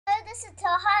this is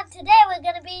Taha, and today we're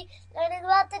going to be learning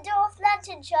about the Dwarf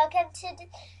Lantern shark.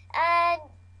 And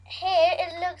here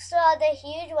it looks rather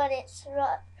huge when it's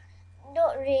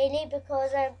not really,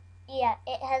 because yeah,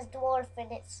 it has dwarf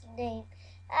in its name.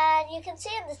 And you can see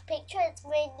in this picture it's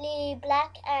mainly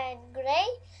black and grey.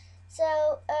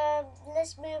 So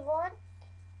let's move on.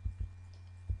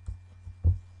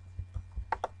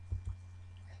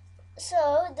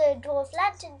 So the Dwarf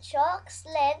Lantern shark's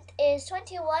length is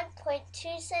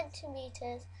 21.2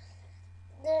 centimeters.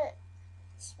 The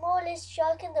smallest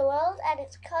shark in the world, and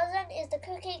its cousin is the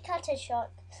cookie cutter shark.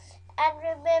 And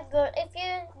remember, if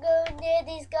you go near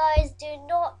these guys, do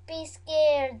not be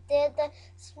scared. They're the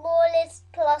smallest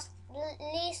plus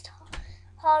least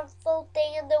harmful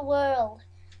thing in the world.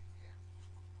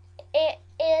 It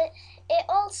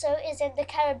also is in the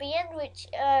Caribbean, which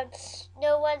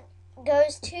no one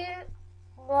goes to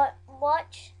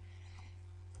much.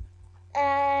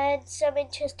 And some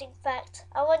interesting facts.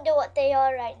 I wonder what they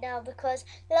are right now, because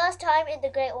last time in the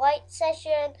Great White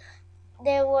session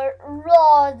there were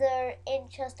rather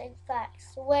interesting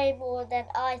facts, way more than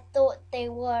I thought they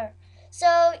were.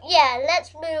 So yeah,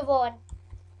 let's move on.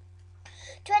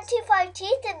 25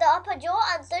 teeth in the upper jaw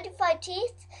and 35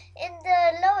 teeth in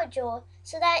the lower jaw,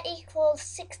 so that equals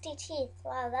 60 teeth.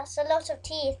 Wow, that's a lot of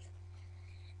teeth.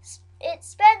 It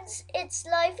spends its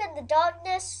life in the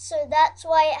darkness, so that's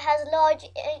why it has large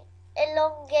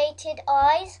elongated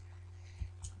eyes.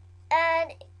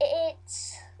 And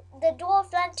the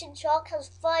Dwarf Lantern shark has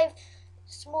 5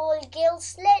 small gill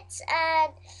slits,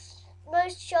 and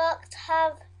most sharks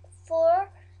have 4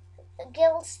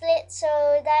 gill slits,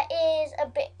 so that is a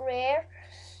bit rare.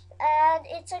 And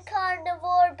it's a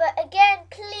carnivore, but again,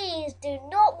 please do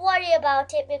not worry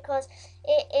about it, because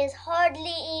it is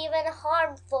hardly even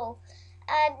harmful.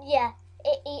 And yeah,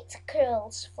 it eats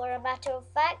krill, for a matter of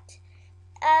fact.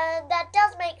 And that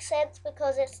does make sense,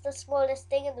 because it's the smallest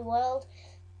thing in the world,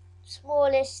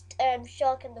 smallest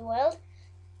shark in the world.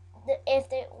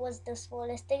 If it was the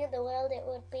smallest thing in the world, it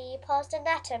would be past an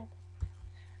atom.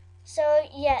 So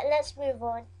yeah, let's move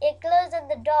on. It glows in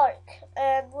the dark,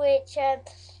 which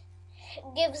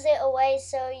gives it away.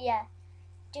 So yeah,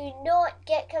 do not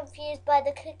get confused by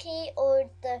the cookie or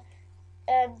the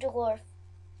dwarf,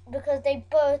 because they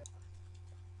both.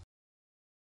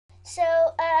 So,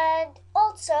 and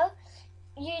also,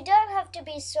 you don't have to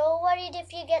be so worried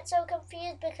if you get so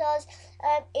confused, because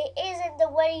it is in the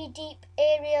very deep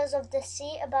areas of the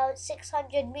sea, about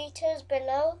 600 meters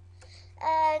below.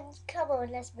 And come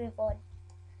on, let's move on.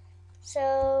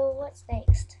 So what's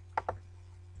next?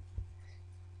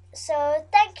 So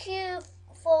thank you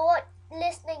for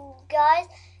listening, guys.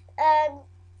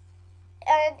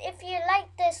 And if you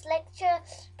like this lecture,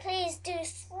 please do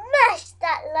smash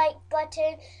that like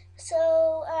button. So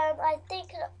I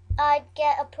think I'd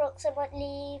get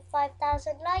approximately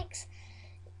 5,000 likes.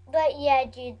 But yeah,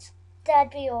 dudes,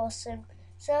 that'd be awesome.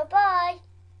 So bye.